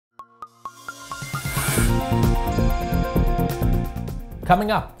Coming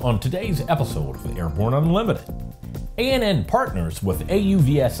up on today's episode of Airborne Unlimited, ANN partners with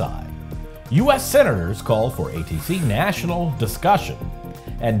AUVSI, U.S. senators call for ATC national discussion,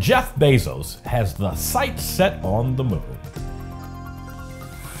 and Jeff Bezos has the sights set on the moon.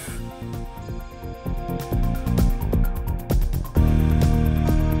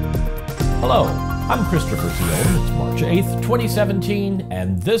 Hello, I'm Christopher Seale. It's March 8th, 2017,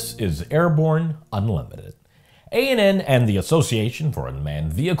 and this is Airborne Unlimited. ANN and the Association for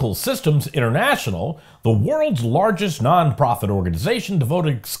Unmanned Vehicle Systems International, the world's largest nonprofit organization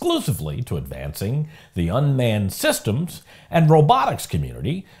devoted exclusively to advancing the unmanned systems and robotics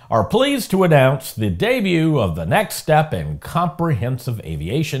community, are pleased to announce the debut of the next step in comprehensive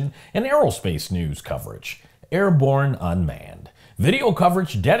aviation and aerospace news coverage, Airborne Unmanned, video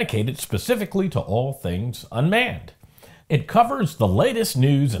coverage dedicated specifically to all things unmanned. It covers the latest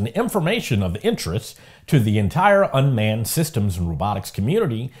news and information of interest to the entire unmanned systems and robotics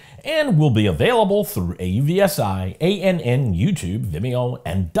community and will be available through AUVSI, ANN, YouTube, Vimeo,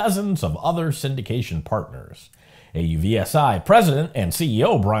 and dozens of other syndication partners. AUVSI President and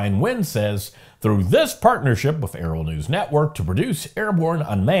CEO Brian Wynn says, through this partnership with Aero-News Network to produce Airborne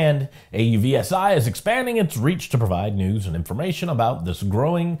Unmanned, AUVSI is expanding its reach to provide news and information about this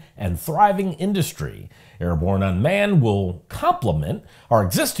growing and thriving industry. Airborne Unmanned will complement our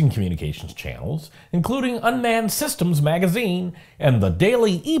existing communications channels, including Unmanned Systems Magazine and the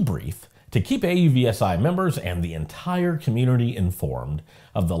Daily eBrief, to keep AUVSI members and the entire community informed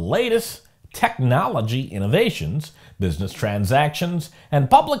of the latest technology innovations, business transactions, and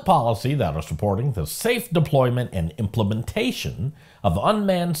public policy that are supporting the safe deployment and implementation of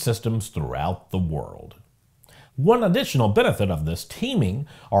unmanned systems throughout the world. One additional benefit of this teaming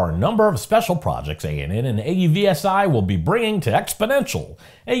are a number of special projects ANN and AUVSI will be bringing to Exponential,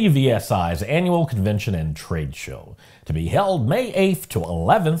 AUVSI's annual convention and trade show, to be held May 8th to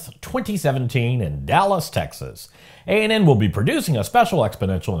 11th, 2017 in Dallas, Texas. ANN will be producing a special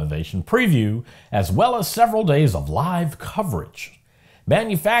Exponential Innovation preview, as well as several days of live coverage.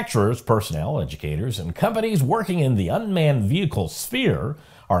 Manufacturers, personnel, educators, and companies working in the unmanned vehicle sphere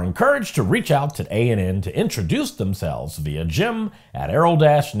are encouraged to reach out to ANN to introduce themselves via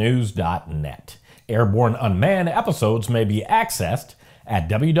jim@aero-news.net. Airborne Unmanned episodes may be accessed at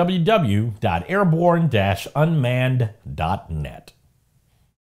www.airborne-unmanned.net.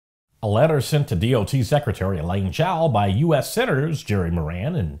 A letter sent to DOT Secretary Elaine Chao by U.S. Senators Jerry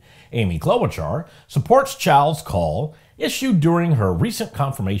Moran and Amy Klobuchar supports Chao's call issued during her recent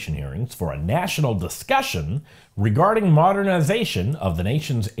confirmation hearings for a national discussion regarding modernization of the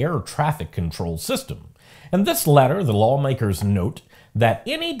nation's air traffic control system. In this letter, the lawmakers note that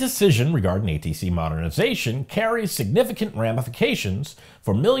any decision regarding ATC modernization carries significant ramifications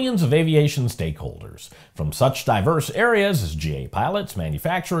for millions of aviation stakeholders, from such diverse areas as GA pilots,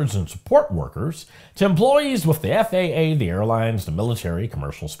 manufacturers, and support workers, to employees with the FAA, the airlines, the military,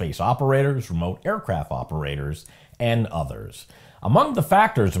 commercial space operators, remote aircraft operators, and others. Among the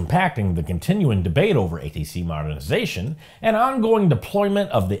factors impacting the continuing debate over ATC modernization and ongoing deployment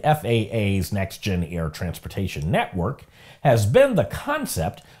of the FAA's next-gen air transportation network has been the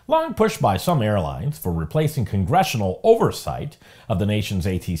concept, long pushed by some airlines, for replacing congressional oversight of the nation's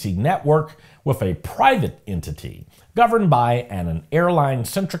ATC network with a private entity governed by an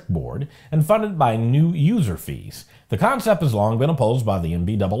airline-centric board and funded by new user fees. The concept has long been opposed by the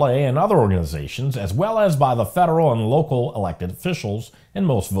NBAA and other organizations, as well as by the federal and local elected officials and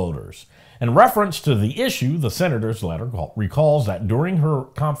most voters. In reference to the issue, the senator's letter recalls that during her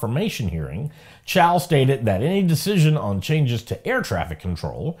confirmation hearing, Chao stated that any decision on changes to air traffic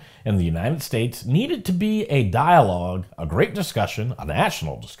control in the United States needed to be a dialogue, a great discussion, a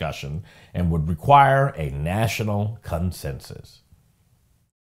national discussion, and would require a national consensus.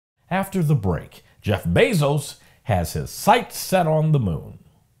 After the break, Jeff Bezos has his sights set on the moon.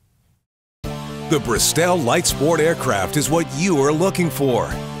 The Bristol light sport aircraft is what you are looking for.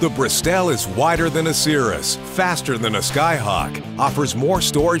 The Bristol is wider than a Cirrus, faster than a Skyhawk, offers more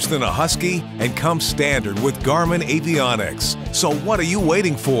storage than a Husky, and comes standard with Garmin avionics. So what are you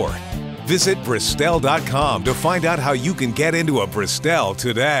waiting for? Visit Bristol.com to find out how you can get into a Bristol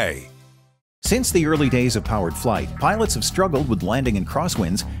today. Since the early days of powered flight, pilots have struggled with landing in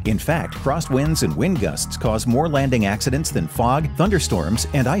crosswinds. In fact, crosswinds and wind gusts cause more landing accidents than fog, thunderstorms,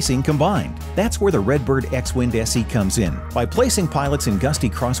 and icing combined. That's where the Redbird X-Wind SE comes in. By placing pilots in gusty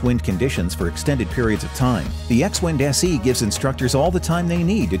crosswind conditions for extended periods of time, the X-Wind SE gives instructors all the time they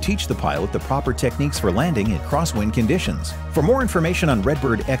need to teach the pilot the proper techniques for landing in crosswind conditions. For more information on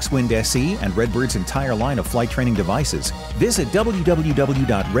Redbird X-Wind SE and Redbird's entire line of flight training devices, visit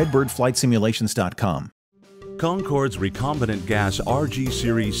www.redbirdflightsimulations.com. Concorde's recombinant gas RG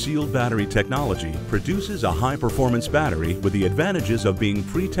series sealed battery technology produces a high-performance battery with the advantages of being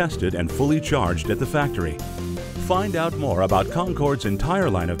pre-tested and fully charged at the factory. Find out more about Concorde's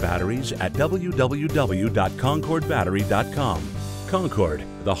entire line of batteries at www.concordebattery.com. Concorde,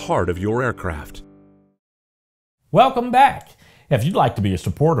 the heart of your aircraft. Welcome back. If you'd like to be a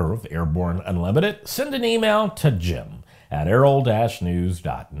supporter of Airborne Unlimited, send an email to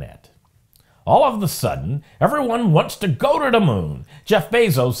jim@aero-news.net. All of a sudden, everyone wants to go to the moon. Jeff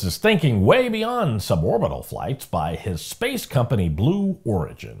Bezos is thinking way beyond suborbital flights by his space company Blue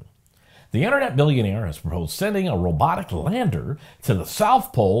Origin. The internet billionaire has proposed sending a robotic lander to the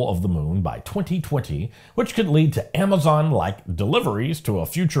south pole of the moon by 2020, which could lead to Amazon-like deliveries to a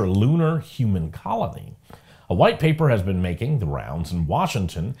future lunar human colony. A white paper has been making the rounds in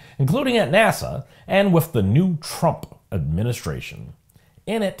Washington, including at NASA, and with the new Trump administration.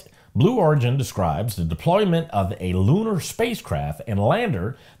 In it, Blue Origin describes the deployment of a lunar spacecraft and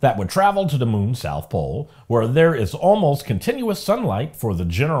lander that would travel to the moon's south pole, where there is almost continuous sunlight for the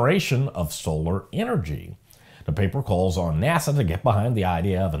generation of solar energy. The paper calls on NASA to get behind the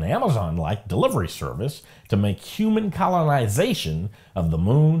idea of an Amazon-like delivery service to make human colonization of the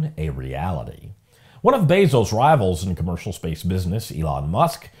moon a reality. One of Bezos' rivals in commercial space business, Elon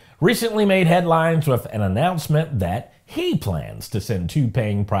Musk, recently made headlines with an announcement that he plans to send 2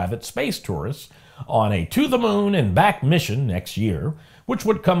 paying private space tourists on a to-the-moon and back mission next year, which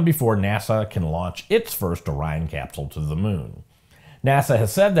would come before NASA can launch its first Orion capsule to the moon. NASA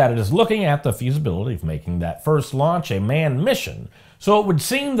has said that it is looking at the feasibility of making that first launch a manned mission, so it would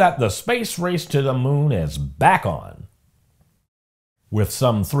seem that the space race to the moon is back on. With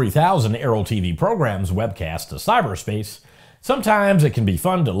some 3,000 Aero-TV programs webcast to cyberspace, sometimes it can be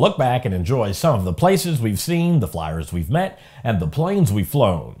fun to look back and enjoy some of the places we've seen, the flyers we've met, and the planes we've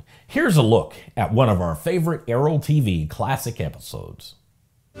flown. Here's a look at one of our favorite Aero-TV classic episodes.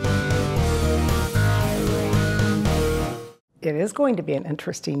 It is going to be an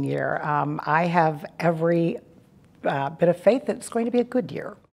interesting year. I have every bit of faith that it's going to be a good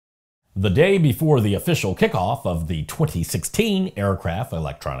year. The day before the official kickoff of the 2016 Aircraft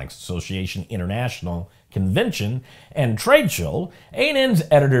Electronics Association International Convention and Trade Show, ANN's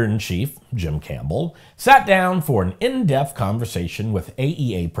editor-in-chief, Jim Campbell, sat down for an in-depth conversation with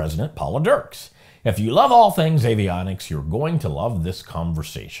AEA President Paula Dirks. If you love all things avionics, you're going to love this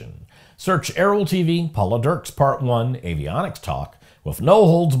conversation. Search Aero-TV Paula Dirks Part 1 Avionics Talk with no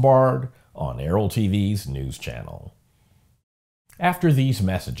holds barred on Aero-TV's news channel. After these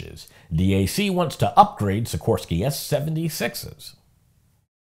messages, DAC wants to upgrade Sikorsky S-76s.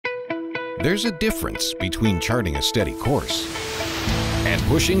 There's a difference between charting a steady course and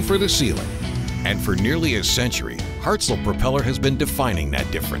pushing for the ceiling. And for nearly a century, Hartzell Propeller has been defining that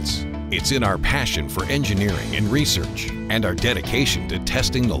difference. It's in our passion for engineering and research and our dedication to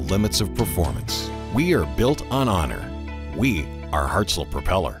testing the limits of performance. We are built on honor. We are Hartzell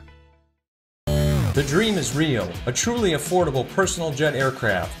Propeller. The dream is real, a truly affordable personal jet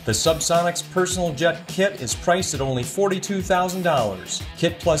aircraft. The Subsonics Personal Jet Kit is priced at only $42,000.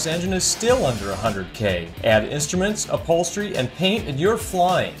 Kit plus engine is still under $100K. Add instruments, upholstery, and paint and you're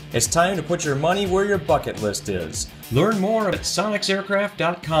flying. It's time to put your money where your bucket list is. Learn more at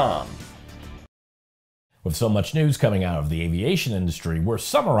sonicsaircraft.com. With so much news coming out of the aviation industry, we're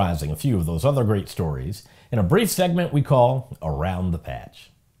summarizing a few of those other great stories in a brief segment we call Around the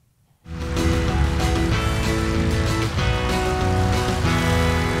Patch.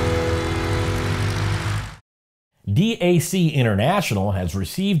 DAC International has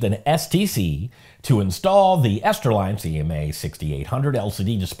received an STC to install the Esterline CMA 6800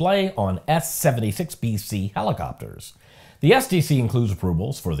 LCD display on S-76BC helicopters. The STC includes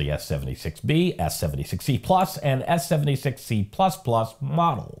approvals for the S-76B, S-76C Plus, and S-76C++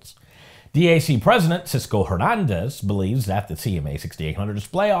 models. DAC President Cisco Hernandez believes that the CMA 6800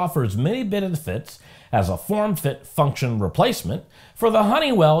 display offers many benefits as a form-fit function replacement for the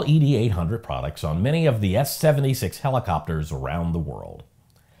Honeywell ED800 products on many of the S-76 helicopters around the world.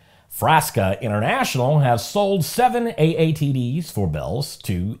 Frasca International has sold 7 AATDs for Bell's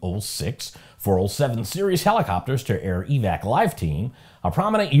 206 407 series helicopters to Air Evac Life Team, a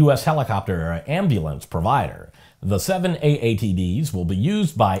prominent U.S. helicopter ambulance provider. The 7 AATDs will be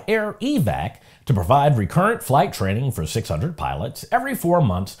used by Air Evac to provide recurrent flight training for 600 pilots every 4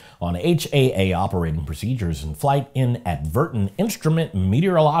 months on HAA operating procedures and flight inadvertent instrument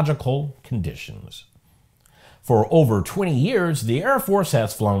meteorological conditions. For over 20 years, the Air Force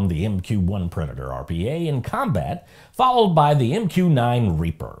has flown the MQ-1 Predator RPA in combat, followed by the MQ-9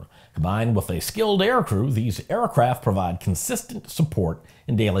 Reaper. Combined with a skilled aircrew, these aircraft provide consistent support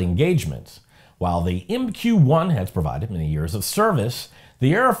in daily engagements. While the MQ-1 has provided many years of service,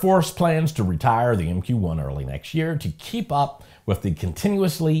 the Air Force plans to retire the MQ-1 early next year to keep up with the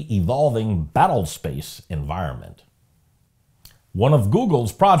continuously evolving battle space environment. One of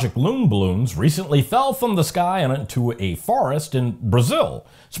Google's Project Loon balloons recently fell from the sky and into a forest in Brazil,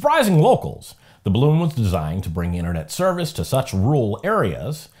 surprising locals. The balloon was designed to bring internet service to such rural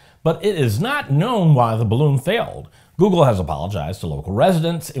areas, but it is not known why the balloon failed. Google has apologized to local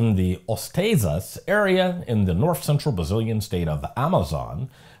residents in the Ostazas area in the north-central Brazilian state of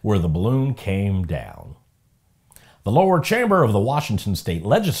Amazon, where the balloon came down. The lower chamber of the Washington state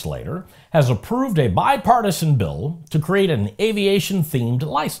legislature has approved a bipartisan bill to create an aviation-themed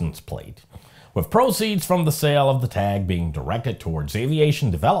license plate, with proceeds from the sale of the tag being directed towards aviation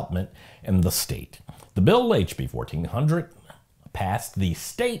development in the state. The bill, HB 1400, passed the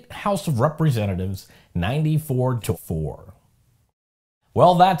State House of Representatives 94-4.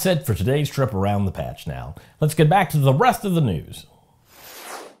 Well, that's it for today's trip around the patch now. Let's get back to the rest of the news.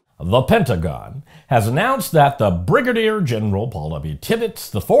 The Pentagon has announced that the Brigadier General Paul W.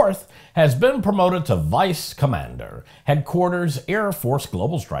 Tibbets IV has been promoted to Vice Commander, Headquarters Air Force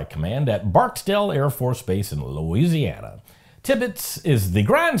Global Strike Command at Barksdale Air Force Base in Louisiana. Tibbets is the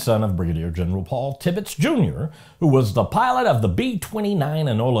grandson of Brigadier General Paul Tibbets Jr., who was the pilot of the B-29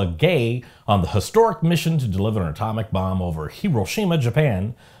 Enola Gay on the historic mission to deliver an atomic bomb over Hiroshima,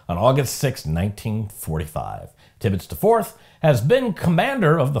 Japan on August 6, 1945. Tibbets IV has been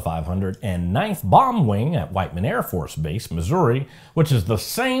commander of the 509th Bomb Wing at Whiteman Air Force Base, Missouri, which is the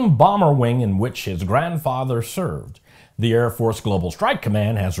same bomber wing in which his grandfather served. The Air Force Global Strike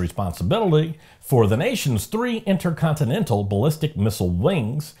Command has responsibility for the nation's 3 intercontinental ballistic missile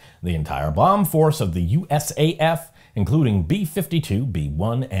wings, the entire bomb force of the USAF, including B-52,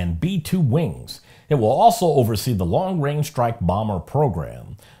 B-1, and B-2 wings. It will also oversee the Long-Range Strike Bomber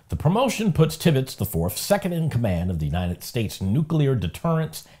program. The promotion puts Tibbets IV second in command of the United States nuclear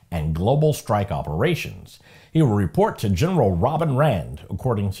deterrence and global strike operations. He will report to General Robin Rand,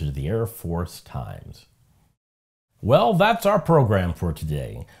 according to the Air Force Times. Well, that's our program for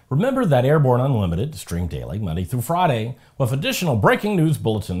today. Remember that Airborne Unlimited is streamed daily, Monday through Friday, with additional breaking news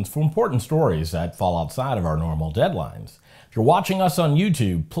bulletins for important stories that fall outside of our normal deadlines. If you're watching us on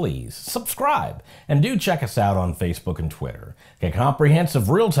YouTube, please subscribe, and do check us out on Facebook and Twitter. Get comprehensive,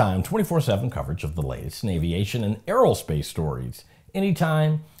 real-time, 24/7 coverage of the latest in aviation and aerospace stories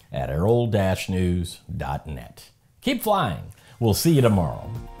anytime at aero-news.net. Keep flying. We'll see you tomorrow.